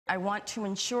I want to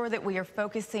ensure that we are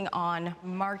focusing on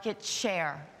market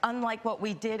share, unlike what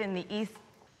we did in the East.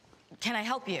 Can I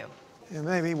help you? Yeah,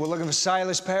 maybe. We're looking for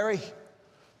Silas Perry.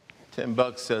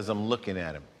 $10 says I'm looking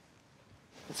at him.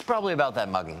 It's probably about that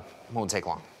mugging. Won't take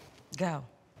long. Go.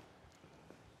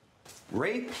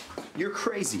 Rape? You're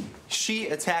crazy. She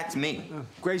attacked me.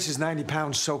 Grace is 90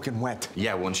 pounds soaking wet.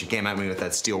 Yeah, when she came at me with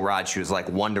that steel rod, she was like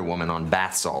Wonder Woman on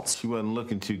bath salts. She wasn't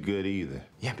looking too good either.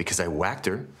 Yeah, because I whacked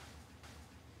her.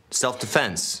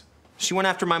 Self-defense. She went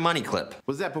after my money clip.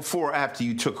 Was that before or after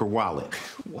you took her wallet?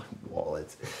 What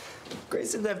wallet?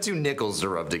 Grace didn't have 2 nickels to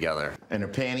rub together. And her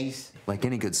panties? Like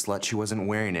any good slut, she wasn't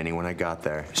wearing any when I got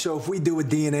there. So if we do a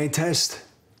DNA test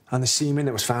on the semen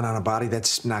that was found on her body,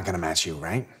 that's not gonna match you,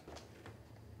 right?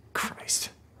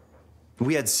 Christ.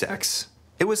 We had sex.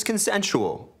 It was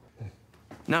consensual.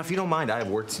 Now, if you don't mind, I have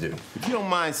work to do. If you don't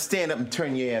mind, stand up and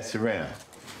turn your ass around.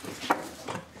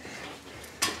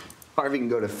 Harvey can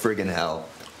go to friggin' hell.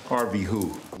 Harvey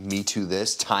who? Me too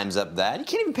this, times up that. You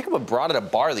can't even pick up a broad at a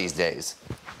bar these days.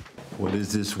 What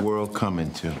is this world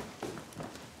coming to?